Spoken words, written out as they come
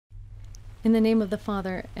In the name of the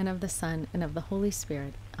Father, and of the Son, and of the Holy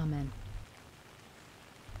Spirit. Amen.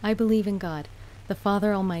 I believe in God, the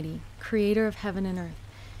Father Almighty, creator of heaven and earth,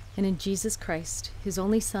 and in Jesus Christ, his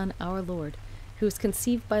only Son, our Lord, who was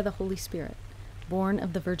conceived by the Holy Spirit, born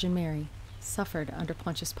of the Virgin Mary, suffered under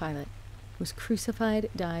Pontius Pilate, was crucified,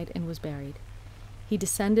 died, and was buried. He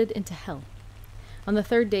descended into hell. On the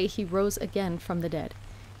third day he rose again from the dead.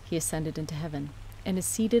 He ascended into heaven, and is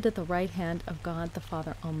seated at the right hand of God the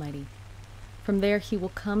Father Almighty. From there he will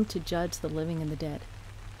come to judge the living and the dead.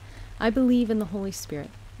 I believe in the Holy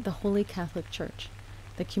Spirit, the Holy Catholic Church,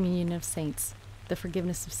 the communion of saints, the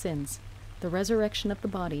forgiveness of sins, the resurrection of the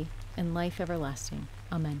body, and life everlasting.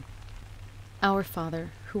 Amen. Our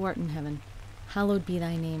Father, who art in heaven, hallowed be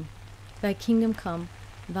thy name. Thy kingdom come,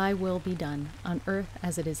 thy will be done, on earth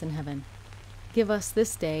as it is in heaven. Give us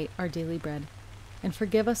this day our daily bread, and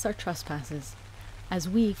forgive us our trespasses, as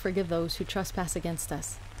we forgive those who trespass against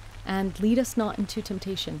us. And lead us not into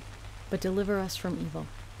temptation, but deliver us from evil.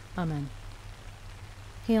 Amen.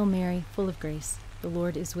 Hail Mary, full of grace, the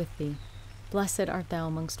Lord is with thee. Blessed art thou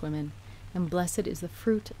amongst women, and blessed is the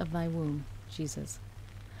fruit of thy womb, Jesus.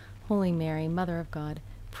 Holy Mary, Mother of God,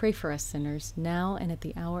 pray for us sinners, now and at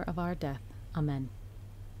the hour of our death. Amen.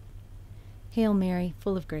 Hail Mary,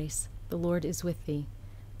 full of grace, the Lord is with thee.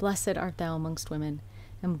 Blessed art thou amongst women,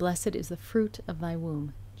 and blessed is the fruit of thy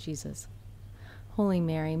womb, Jesus. Holy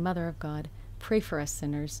Mary, Mother of God, pray for us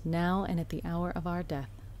sinners, now and at the hour of our death.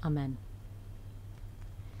 Amen.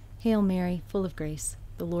 Hail Mary, full of grace,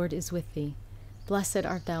 the Lord is with thee. Blessed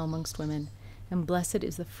art thou amongst women, and blessed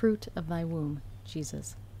is the fruit of thy womb,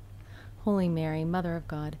 Jesus. Holy Mary, Mother of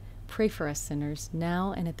God, pray for us sinners,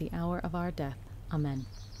 now and at the hour of our death. Amen.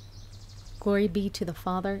 Glory be to the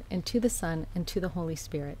Father, and to the Son, and to the Holy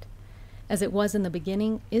Spirit, as it was in the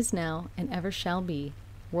beginning, is now, and ever shall be,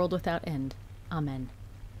 world without end. Amen.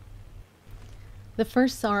 The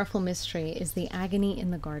first sorrowful mystery is the agony in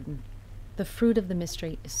the garden. The fruit of the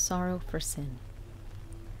mystery is sorrow for sin.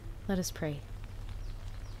 Let us pray.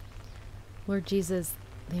 Lord Jesus,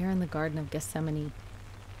 there in the Garden of Gethsemane,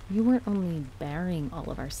 you weren't only bearing all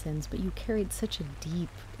of our sins, but you carried such a deep,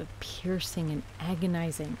 piercing, and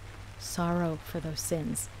agonizing sorrow for those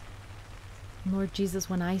sins. Lord Jesus,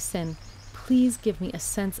 when I sin, please give me a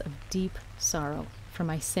sense of deep sorrow for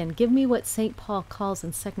my sin. Give me what St. Paul calls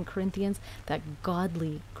in 2 Corinthians that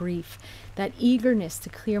godly grief, that eagerness to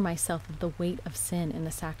clear myself of the weight of sin in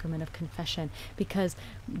the sacrament of confession, because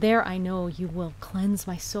there I know you will cleanse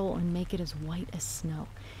my soul and make it as white as snow.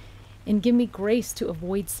 And give me grace to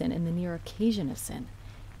avoid sin in the near occasion of sin.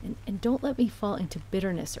 And don't let me fall into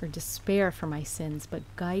bitterness or despair for my sins, but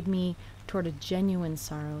guide me toward a genuine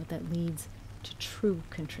sorrow that leads to true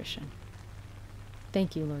contrition.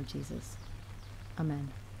 Thank you, Lord Jesus. Amen.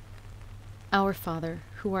 Our Father,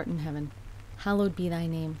 who art in heaven, hallowed be thy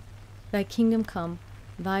name. Thy kingdom come,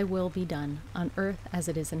 thy will be done, on earth as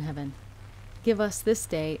it is in heaven. Give us this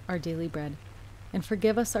day our daily bread, and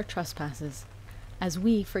forgive us our trespasses, as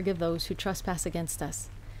we forgive those who trespass against us.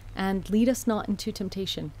 And lead us not into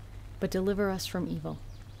temptation, but deliver us from evil.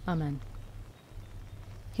 Amen.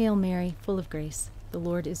 Hail Mary, full of grace, the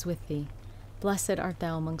Lord is with thee. Blessed art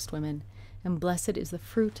thou amongst women, and blessed is the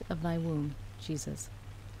fruit of thy womb, Jesus.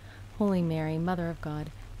 Holy Mary, Mother of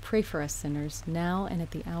God, pray for us sinners, now and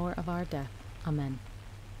at the hour of our death. Amen.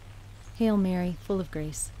 Hail Mary, full of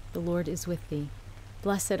grace, the Lord is with thee.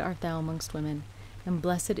 Blessed art thou amongst women, and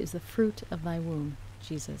blessed is the fruit of thy womb,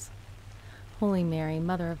 Jesus. Holy Mary,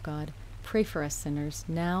 Mother of God, pray for us sinners,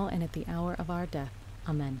 now and at the hour of our death.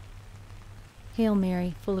 Amen. Hail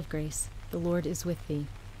Mary, full of grace, the Lord is with thee.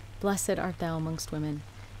 Blessed art thou amongst women,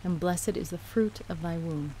 and blessed is the fruit of thy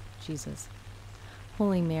womb, Jesus.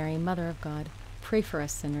 Holy Mary, Mother of God, pray for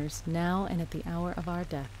us sinners, now and at the hour of our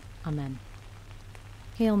death. Amen.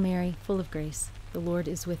 Hail Mary, full of grace, the Lord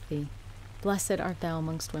is with thee. Blessed art thou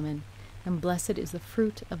amongst women, and blessed is the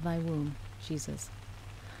fruit of thy womb, Jesus.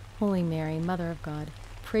 Holy Mary, Mother of God,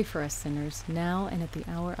 pray for us sinners, now and at the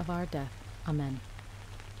hour of our death. Amen.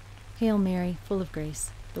 Hail Mary, full of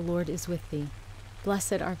grace, the Lord is with thee.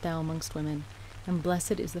 Blessed art thou amongst women, and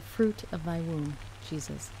blessed is the fruit of thy womb,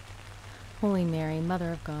 Jesus. Holy Mary,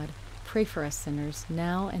 Mother of God, pray for us sinners,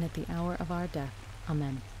 now and at the hour of our death.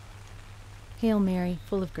 Amen. Hail Mary,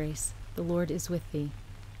 full of grace, the Lord is with thee.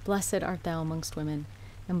 Blessed art thou amongst women,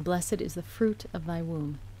 and blessed is the fruit of thy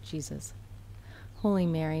womb, Jesus. Holy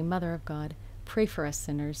Mary, Mother of God, pray for us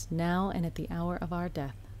sinners, now and at the hour of our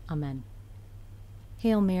death. Amen.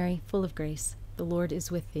 Hail Mary, full of grace, the Lord is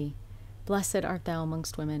with thee. Blessed art thou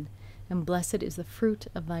amongst women, and blessed is the fruit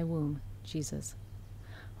of thy womb, Jesus.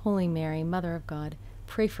 Holy Mary, Mother of God,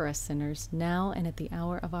 pray for us sinners, now and at the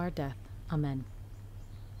hour of our death. Amen.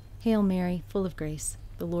 Hail Mary, full of grace,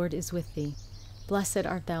 the Lord is with thee. Blessed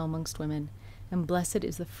art thou amongst women, and blessed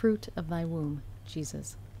is the fruit of thy womb,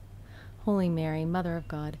 Jesus. Holy Mary, Mother of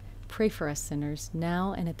God, pray for us sinners,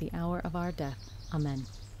 now and at the hour of our death. Amen.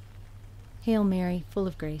 Hail Mary, full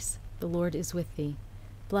of grace, the Lord is with thee.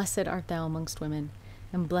 Blessed art thou amongst women,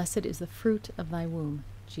 and blessed is the fruit of thy womb,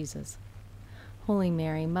 Jesus. Holy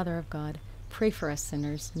Mary, Mother of God, pray for us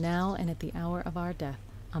sinners, now and at the hour of our death.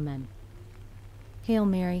 Amen. Hail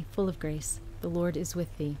Mary, full of grace, the Lord is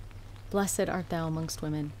with thee. Blessed art thou amongst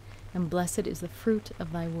women, and blessed is the fruit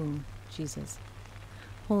of thy womb, Jesus.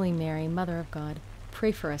 Holy Mary, Mother of God,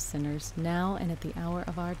 pray for us sinners, now and at the hour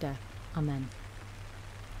of our death. Amen.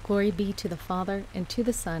 Glory be to the Father, and to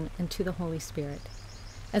the Son, and to the Holy Spirit,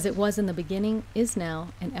 as it was in the beginning, is now,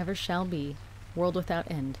 and ever shall be, world without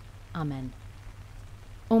end. Amen.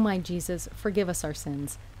 O my Jesus, forgive us our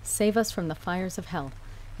sins, save us from the fires of hell,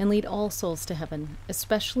 and lead all souls to heaven,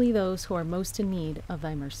 especially those who are most in need of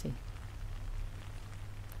thy mercy.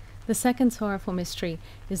 The second sorrowful mystery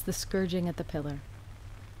is the scourging at the pillar.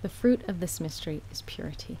 The fruit of this mystery is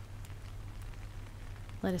purity.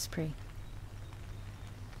 Let us pray.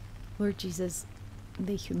 Lord Jesus,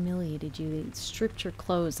 they humiliated you, they stripped your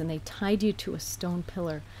clothes, and they tied you to a stone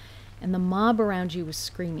pillar, and the mob around you was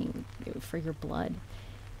screaming for your blood.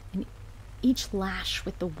 And each lash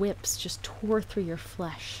with the whips just tore through your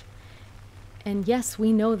flesh. And yes,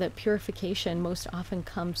 we know that purification most often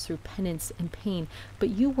comes through penance and pain, but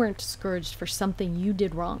you weren't scourged for something you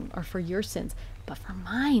did wrong or for your sins, but for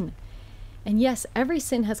mine. And yes, every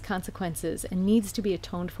sin has consequences and needs to be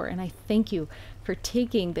atoned for, and I thank you for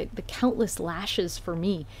taking the countless lashes for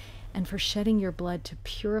me and for shedding your blood to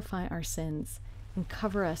purify our sins and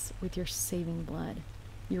cover us with your saving blood,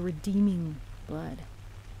 your redeeming blood.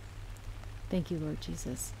 Thank you, Lord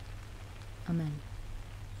Jesus. Amen.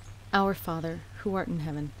 Our Father, who art in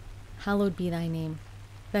heaven, hallowed be thy name.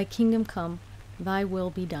 Thy kingdom come, thy will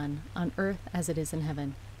be done, on earth as it is in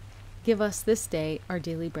heaven. Give us this day our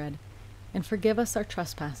daily bread, and forgive us our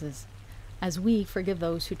trespasses, as we forgive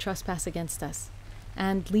those who trespass against us.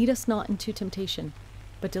 And lead us not into temptation,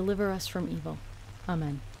 but deliver us from evil.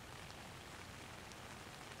 Amen.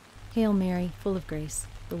 Hail Mary, full of grace,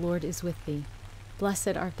 the Lord is with thee.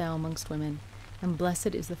 Blessed art thou amongst women, and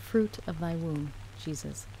blessed is the fruit of thy womb,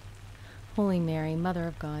 Jesus. Holy Mary, Mother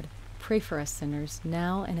of God, pray for us sinners,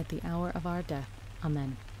 now and at the hour of our death.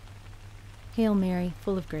 Amen. Hail Mary,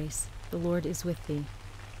 full of grace, the Lord is with thee.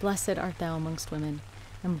 Blessed art thou amongst women,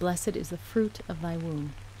 and blessed is the fruit of thy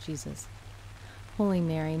womb, Jesus. Holy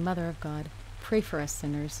Mary, Mother of God, pray for us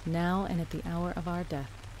sinners, now and at the hour of our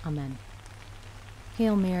death. Amen.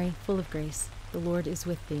 Hail Mary, full of grace, the Lord is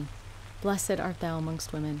with thee. Blessed art thou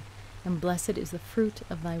amongst women, and blessed is the fruit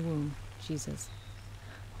of thy womb, Jesus.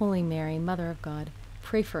 Holy Mary, Mother of God,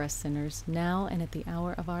 pray for us sinners, now and at the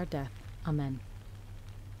hour of our death. Amen.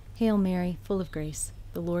 Hail Mary, full of grace,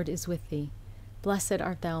 the Lord is with thee. Blessed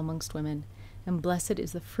art thou amongst women, and blessed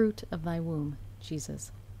is the fruit of thy womb,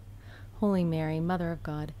 Jesus. Holy Mary, Mother of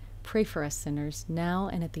God, pray for us sinners, now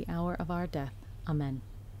and at the hour of our death. Amen.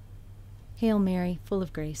 Hail Mary, full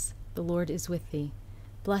of grace, the Lord is with thee.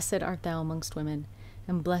 Blessed art thou amongst women,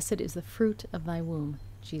 and blessed is the fruit of thy womb,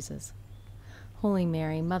 Jesus. Holy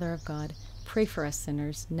Mary, Mother of God, pray for us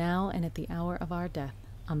sinners, now and at the hour of our death.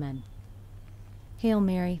 Amen. Hail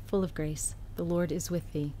Mary, full of grace, the Lord is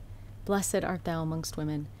with thee. Blessed art thou amongst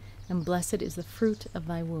women, and blessed is the fruit of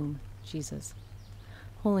thy womb, Jesus.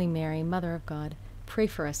 Holy Mary, Mother of God, pray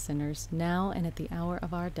for us sinners, now and at the hour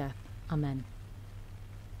of our death. Amen.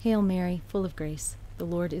 Hail Mary, full of grace, the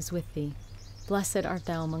Lord is with thee. Blessed art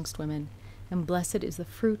thou amongst women, and blessed is the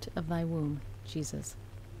fruit of thy womb, Jesus.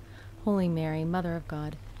 Holy Mary, Mother of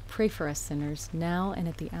God, pray for us sinners, now and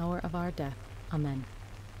at the hour of our death. Amen.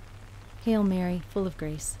 Hail Mary, full of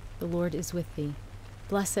grace, the Lord is with thee.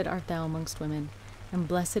 Blessed art thou amongst women, and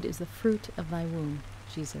blessed is the fruit of thy womb,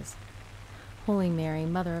 Jesus. Holy Mary,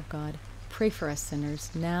 Mother of God, pray for us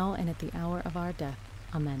sinners, now and at the hour of our death.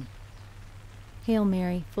 Amen. Hail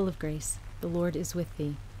Mary, full of grace, the Lord is with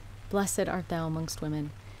thee. Blessed art thou amongst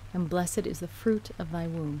women, and blessed is the fruit of thy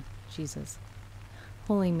womb, Jesus.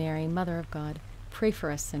 Holy Mary, Mother of God, pray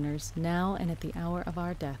for us sinners, now and at the hour of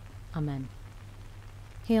our death. Amen.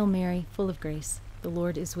 Hail Mary, full of grace, the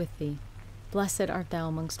Lord is with thee. Blessed art thou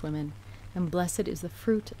amongst women, and blessed is the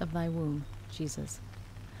fruit of thy womb, Jesus.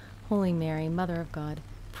 Holy Mary, Mother of God,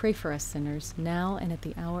 pray for us sinners, now and at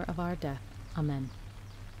the hour of our death. Amen.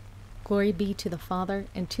 Glory be to the Father,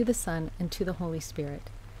 and to the Son, and to the Holy Spirit,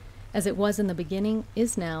 as it was in the beginning,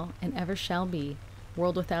 is now, and ever shall be,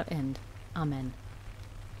 world without end. Amen.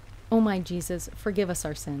 O my Jesus, forgive us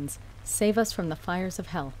our sins, save us from the fires of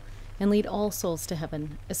hell, and lead all souls to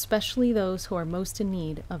heaven, especially those who are most in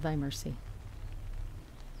need of thy mercy.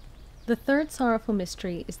 The third sorrowful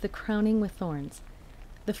mystery is the crowning with thorns.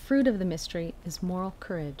 The fruit of the mystery is moral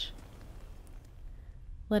courage.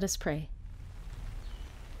 Let us pray.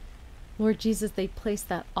 Lord Jesus, they placed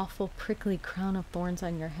that awful prickly crown of thorns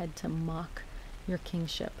on your head to mock your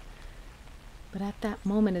kingship. But at that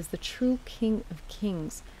moment, as the true King of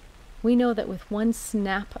Kings, we know that with one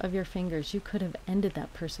snap of your fingers, you could have ended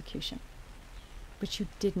that persecution. But you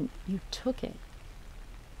didn't. You took it.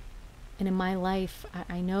 And in my life,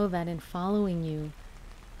 I know that in following you,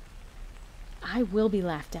 I will be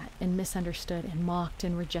laughed at and misunderstood and mocked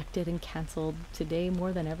and rejected and canceled today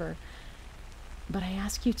more than ever. But I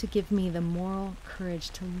ask you to give me the moral courage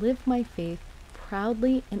to live my faith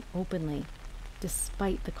proudly and openly,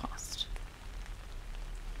 despite the cost.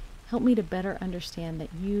 Help me to better understand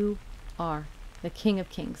that you are the King of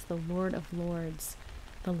Kings, the Lord of Lords,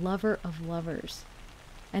 the lover of lovers,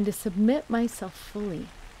 and to submit myself fully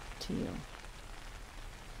to you.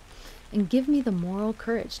 And give me the moral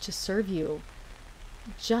courage to serve you,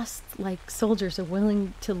 just like soldiers are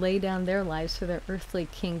willing to lay down their lives for their earthly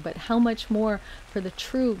king, but how much more for the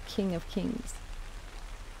true King of Kings.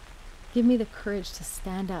 Give me the courage to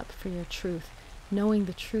stand up for your truth, knowing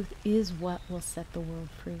the truth is what will set the world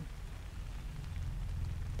free.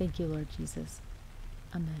 Thank you, Lord Jesus.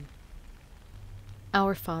 Amen.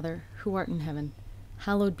 Our Father, who art in heaven,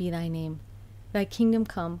 hallowed be thy name. Thy kingdom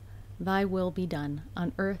come, thy will be done,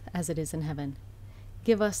 on earth as it is in heaven.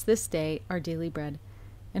 Give us this day our daily bread,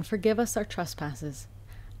 and forgive us our trespasses,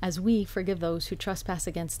 as we forgive those who trespass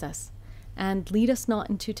against us. And lead us not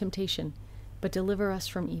into temptation, but deliver us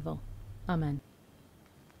from evil. Amen.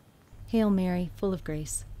 Hail Mary, full of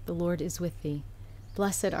grace, the Lord is with thee.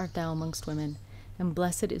 Blessed art thou amongst women, and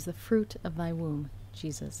blessed is the fruit of thy womb,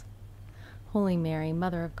 Jesus. Holy Mary,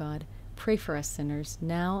 Mother of God, pray for us sinners,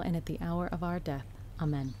 now and at the hour of our death.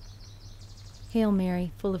 Amen. Hail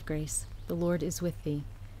Mary, full of grace, the Lord is with thee.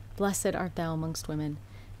 Blessed art thou amongst women,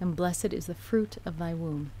 and blessed is the fruit of thy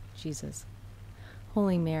womb, Jesus.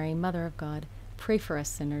 Holy Mary, Mother of God, pray for us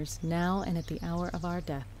sinners, now and at the hour of our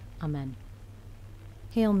death. Amen.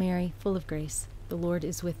 Hail Mary, full of grace, the Lord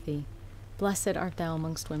is with thee. Blessed art thou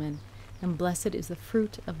amongst women, and blessed is the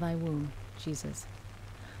fruit of thy womb, Jesus.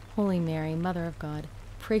 Holy Mary, Mother of God,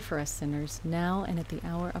 pray for us sinners, now and at the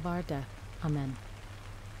hour of our death. Amen.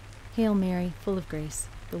 Hail Mary, full of grace,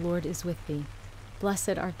 the Lord is with thee.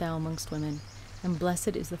 Blessed art thou amongst women, and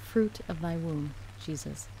blessed is the fruit of thy womb,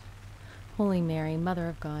 Jesus. Holy Mary, Mother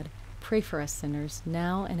of God, pray for us sinners,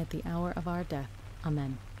 now and at the hour of our death.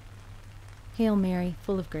 Amen. Hail Mary,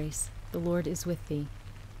 full of grace, the Lord is with thee.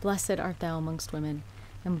 Blessed art thou amongst women,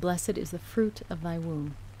 and blessed is the fruit of thy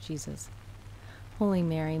womb, Jesus. Holy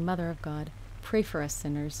Mary, Mother of God, pray for us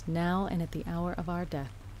sinners, now and at the hour of our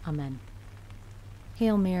death. Amen.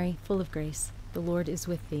 Hail Mary, full of grace, the Lord is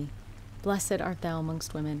with thee. Blessed art thou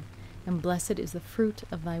amongst women, and blessed is the fruit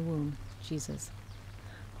of thy womb, Jesus.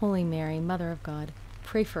 Holy Mary, Mother of God,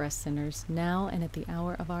 pray for us sinners, now and at the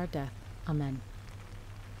hour of our death. Amen.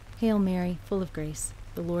 Hail Mary, full of grace,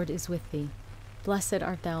 the Lord is with thee. Blessed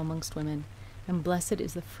art thou amongst women, and blessed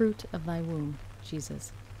is the fruit of thy womb,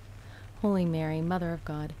 Jesus. Holy Mary, Mother of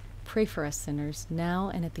God, pray for us sinners, now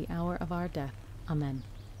and at the hour of our death. Amen.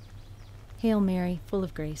 Hail Mary, full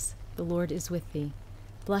of grace, the Lord is with thee.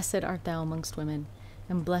 Blessed art thou amongst women,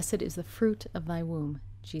 and blessed is the fruit of thy womb,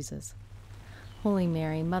 Jesus. Holy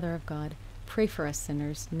Mary, Mother of God, pray for us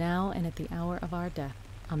sinners, now and at the hour of our death.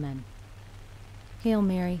 Amen. Hail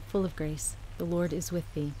Mary, full of grace, the Lord is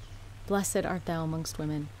with thee. Blessed art thou amongst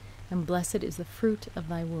women, and blessed is the fruit of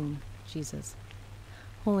thy womb, Jesus.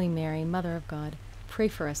 Holy Mary, Mother of God, pray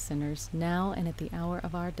for us sinners, now and at the hour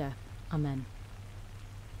of our death. Amen.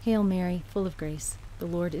 Hail Mary, full of grace, the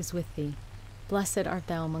Lord is with thee. Blessed art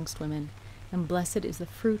thou amongst women, and blessed is the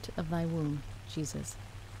fruit of thy womb, Jesus.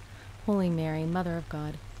 Holy Mary, Mother of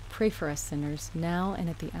God, pray for us sinners, now and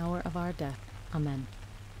at the hour of our death. Amen.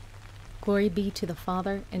 Glory be to the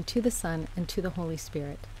Father, and to the Son, and to the Holy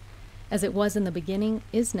Spirit, as it was in the beginning,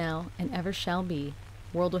 is now, and ever shall be,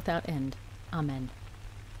 world without end. Amen.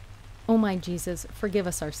 O my Jesus, forgive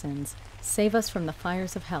us our sins, save us from the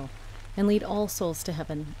fires of hell, and lead all souls to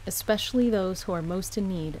heaven, especially those who are most in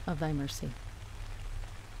need of thy mercy.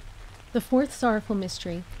 The fourth sorrowful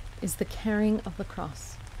mystery is the carrying of the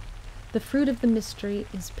cross. The fruit of the mystery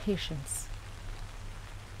is patience.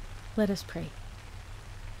 Let us pray.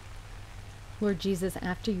 Lord Jesus,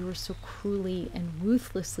 after you were so cruelly and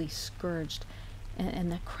ruthlessly scourged,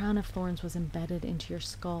 and that crown of thorns was embedded into your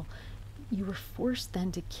skull, you were forced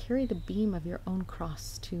then to carry the beam of your own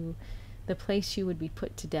cross to the place you would be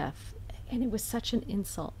put to death. And it was such an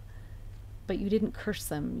insult. But you didn't curse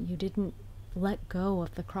them. You didn't let go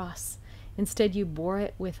of the cross. Instead, you bore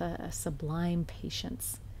it with a sublime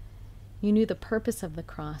patience. You knew the purpose of the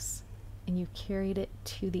cross, and you carried it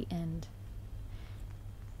to the end.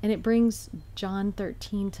 And it brings John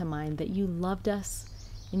 13 to mind, that you loved us,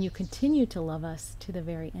 and you continue to love us to the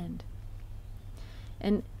very end.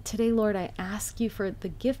 And today, Lord, I ask you for the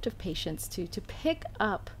gift of patience to pick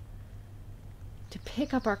up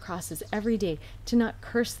our crosses every day, to not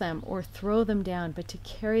curse them or throw them down, but to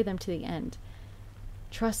carry them to the end,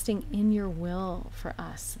 trusting in your will for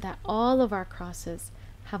us, that all of our crosses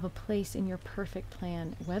have a place in your perfect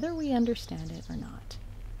plan, whether we understand it or not.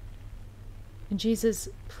 And Jesus,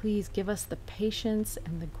 please give us the patience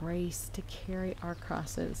and the grace to carry our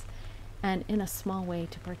crosses, and in a small way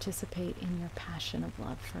to participate in your passion of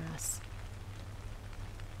love for us.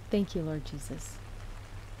 Thank you, Lord Jesus.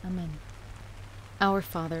 Amen. Our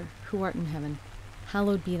Father, who art in heaven,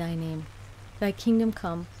 hallowed be thy name. Thy kingdom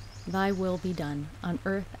come, thy will be done, on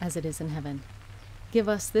earth as it is in heaven. Give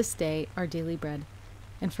us this day our daily bread,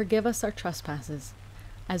 and forgive us our trespasses,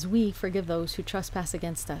 as we forgive those who trespass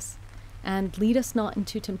against us. And lead us not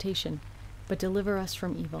into temptation, but deliver us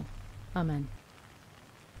from evil. Amen.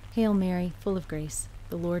 Hail Mary, full of grace,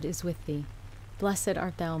 the Lord is with thee. Blessed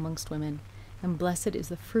art thou amongst women, and blessed is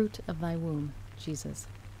the fruit of thy womb, Jesus.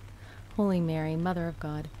 Holy Mary, Mother of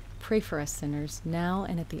God, pray for us sinners, now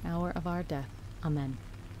and at the hour of our death. Amen.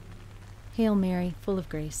 Hail Mary, full of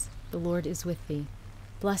grace, the Lord is with thee.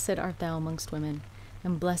 Blessed art thou amongst women,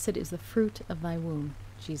 and blessed is the fruit of thy womb,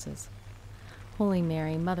 Jesus. Holy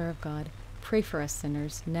Mary, Mother of God, pray for us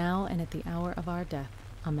sinners, now and at the hour of our death.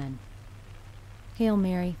 Amen. Hail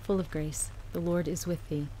Mary, full of grace, the Lord is with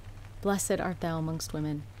thee. Blessed art thou amongst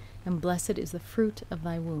women, and blessed is the fruit of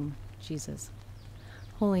thy womb, Jesus.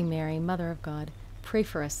 Holy Mary, Mother of God, pray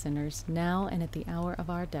for us sinners, now and at the hour of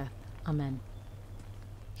our death. Amen.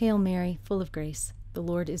 Hail Mary, full of grace, the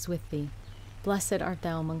Lord is with thee. Blessed art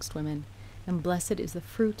thou amongst women, and blessed is the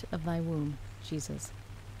fruit of thy womb, Jesus.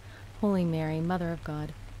 Holy Mary, Mother of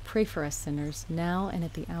God, pray for us sinners, now and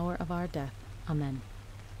at the hour of our death. Amen.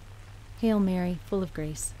 Hail Mary, full of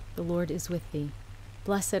grace, the Lord is with thee.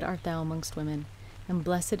 Blessed art thou amongst women, and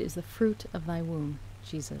blessed is the fruit of thy womb,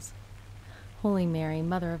 Jesus. Holy Mary,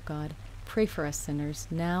 Mother of God, pray for us sinners,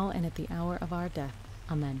 now and at the hour of our death.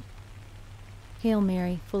 Amen. Hail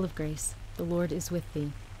Mary, full of grace, the Lord is with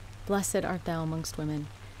thee. Blessed art thou amongst women,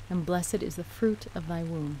 and blessed is the fruit of thy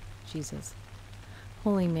womb, Jesus.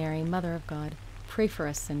 Holy Mary, Mother of God, pray for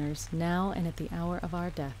us sinners, now and at the hour of our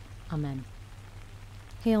death. Amen.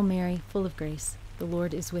 Hail Mary, full of grace, the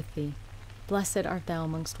Lord is with thee. Blessed art thou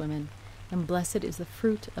amongst women, and blessed is the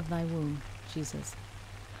fruit of thy womb, Jesus.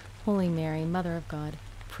 Holy Mary, Mother of God,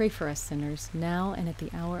 pray for us sinners, now and at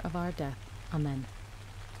the hour of our death. Amen.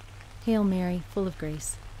 Hail Mary, full of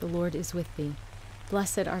grace, the Lord is with thee.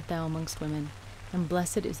 Blessed art thou amongst women, and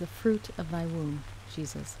blessed is the fruit of thy womb,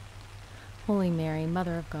 Jesus. Holy Mary,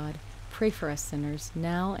 Mother of God, pray for us sinners,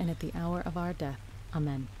 now and at the hour of our death.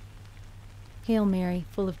 Amen. Hail Mary,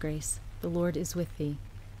 full of grace, the Lord is with thee.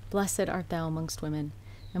 Blessed art thou amongst women,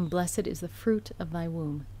 and blessed is the fruit of thy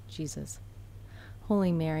womb, Jesus.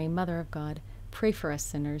 Holy Mary, Mother of God, pray for us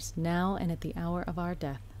sinners, now and at the hour of our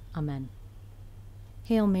death. Amen.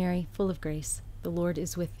 Hail Mary, full of grace, the Lord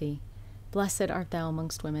is with thee. Blessed art thou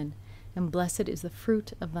amongst women, and blessed is the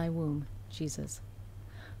fruit of thy womb, Jesus.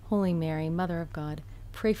 Holy Mary, Mother of God,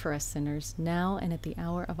 pray for us sinners, now and at the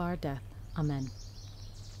hour of our death. Amen.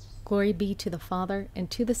 Glory be to the Father, and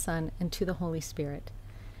to the Son, and to the Holy Spirit,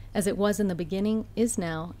 as it was in the beginning, is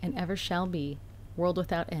now, and ever shall be, world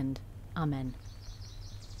without end. Amen.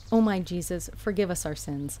 O my Jesus, forgive us our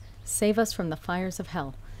sins, save us from the fires of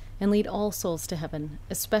hell, and lead all souls to heaven,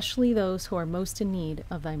 especially those who are most in need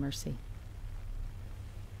of thy mercy.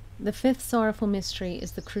 The fifth sorrowful mystery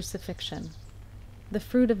is the crucifixion. The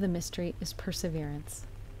fruit of the mystery is perseverance.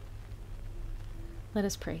 Let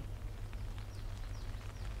us pray.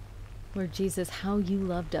 Lord Jesus, how you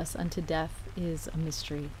loved us unto death is a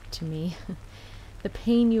mystery to me. The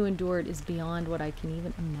pain you endured is beyond what I can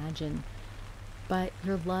even imagine. But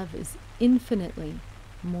your love is infinitely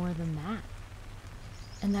more than that.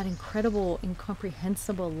 And that incredible,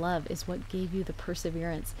 incomprehensible love is what gave you the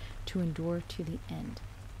perseverance to endure to the end.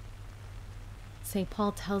 St.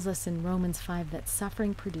 Paul tells us in Romans 5 that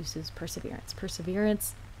suffering produces perseverance.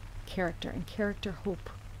 Perseverance, character, and character, hope.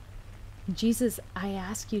 Jesus, I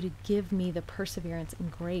ask you to give me the perseverance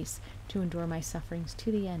and grace to endure my sufferings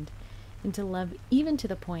to the end, and to love even to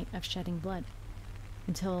the point of shedding blood,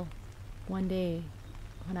 until one day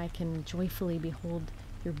when I can joyfully behold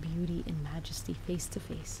your beauty and majesty face to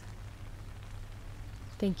face.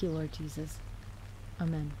 Thank you, Lord Jesus.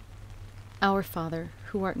 Amen. Our Father,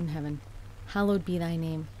 who art in heaven, hallowed be thy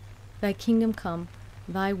name. Thy kingdom come,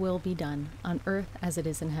 thy will be done, on earth as it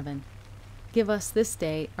is in heaven. Give us this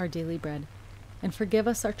day our daily bread, and forgive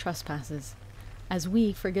us our trespasses, as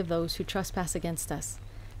we forgive those who trespass against us.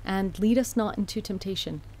 And lead us not into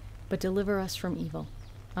temptation, but deliver us from evil.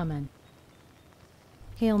 Amen.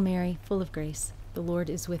 Hail Mary, full of grace, the Lord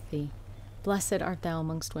is with thee. Blessed art thou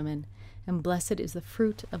amongst women, and blessed is the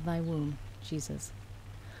fruit of thy womb, Jesus.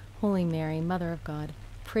 Holy Mary, Mother of God,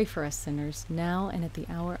 pray for us sinners, now and at the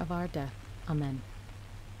hour of our death. Amen.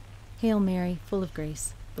 Hail Mary, full of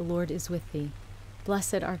grace, the Lord is with thee.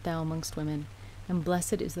 Blessed art thou amongst women, and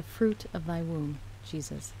blessed is the fruit of thy womb,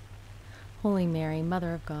 Jesus. Holy Mary,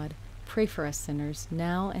 Mother of God, pray for us sinners,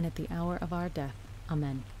 now and at the hour of our death.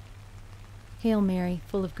 Amen. Hail Mary,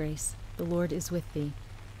 full of grace, the Lord is with thee.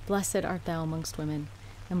 Blessed art thou amongst women,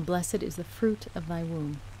 and blessed is the fruit of thy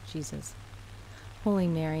womb, Jesus. Holy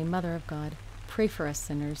Mary, Mother of God, pray for us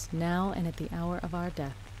sinners, now and at the hour of our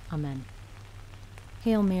death. Amen.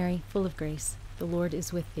 Hail Mary, full of grace, the Lord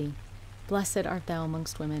is with thee. Blessed art thou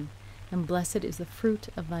amongst women, and blessed is the fruit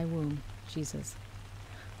of thy womb, Jesus.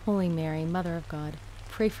 Holy Mary, Mother of God,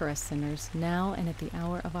 pray for us sinners, now and at the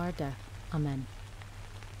hour of our death. Amen.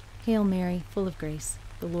 Hail Mary, full of grace,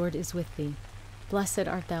 the Lord is with thee. Blessed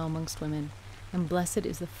art thou amongst women, and blessed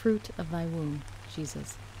is the fruit of thy womb,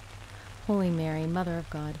 Jesus. Holy Mary, Mother of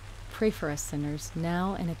God, pray for us sinners,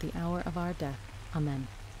 now and at the hour of our death. Amen.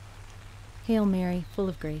 Hail Mary, full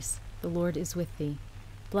of grace, the Lord is with thee.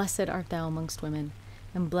 Blessed art thou amongst women,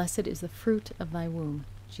 and blessed is the fruit of thy womb,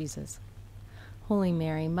 Jesus. Holy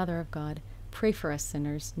Mary, Mother of God, pray for us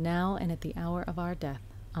sinners, now and at the hour of our death.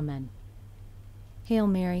 Amen. Hail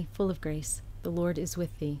Mary, full of grace, the Lord is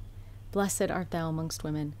with thee. Blessed art thou amongst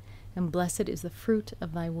women, and blessed is the fruit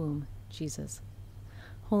of thy womb, Jesus.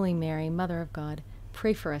 Holy Mary, Mother of God,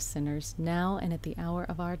 pray for us sinners, now and at the hour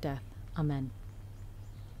of our death. Amen.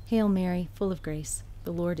 Hail Mary, full of grace,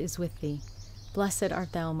 the Lord is with thee. Blessed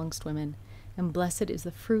art thou amongst women, and blessed is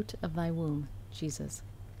the fruit of thy womb, Jesus.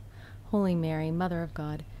 Holy Mary, Mother of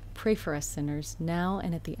God, pray for us sinners, now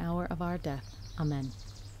and at the hour of our death. Amen.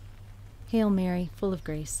 Hail Mary, full of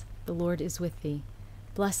grace, the Lord is with thee.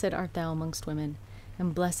 Blessed art thou amongst women,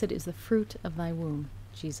 and blessed is the fruit of thy womb,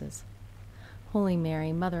 Jesus. Holy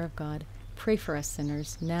Mary, Mother of God, pray for us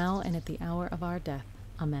sinners, now and at the hour of our death.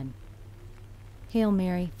 Amen. Hail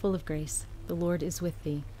Mary, full of grace, the Lord is with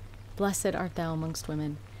thee. Blessed art thou amongst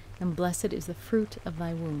women, and blessed is the fruit of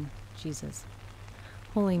thy womb, Jesus.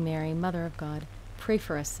 Holy Mary, Mother of God, pray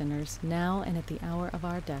for us sinners, now and at the hour of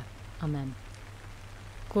our death. Amen.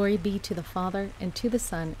 Glory be to the Father, and to the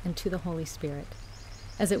Son, and to the Holy Spirit,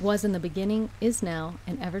 as it was in the beginning, is now,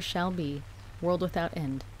 and ever shall be, world without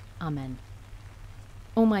end. Amen.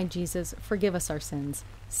 O my Jesus, forgive us our sins,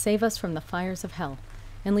 save us from the fires of hell,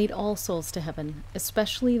 and lead all souls to heaven,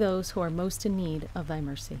 especially those who are most in need of thy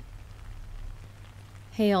mercy.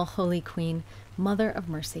 Hail, Holy Queen, Mother of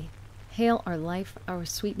Mercy. Hail our life, our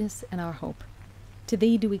sweetness, and our hope. To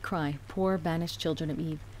thee do we cry, poor banished children of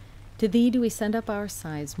Eve. To thee do we send up our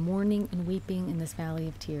sighs, mourning and weeping in this valley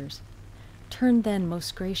of tears. Turn then,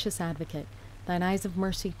 most gracious Advocate, thine eyes of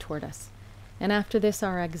mercy toward us, and after this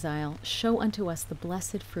our exile, show unto us the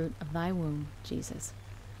blessed fruit of thy womb, Jesus.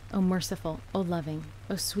 O merciful, O loving,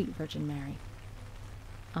 O sweet Virgin Mary.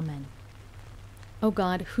 Amen. O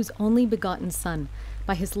God, whose only begotten Son,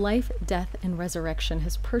 by his life, death, and resurrection,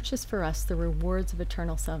 has purchased for us the rewards of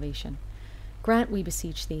eternal salvation, grant, we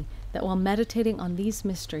beseech thee, that while meditating on these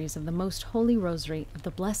mysteries of the most holy Rosary of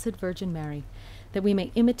the Blessed Virgin Mary, that we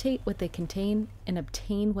may imitate what they contain and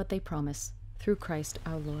obtain what they promise, through Christ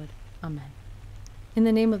our Lord. Amen. In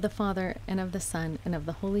the name of the Father, and of the Son, and of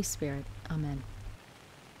the Holy Spirit. Amen.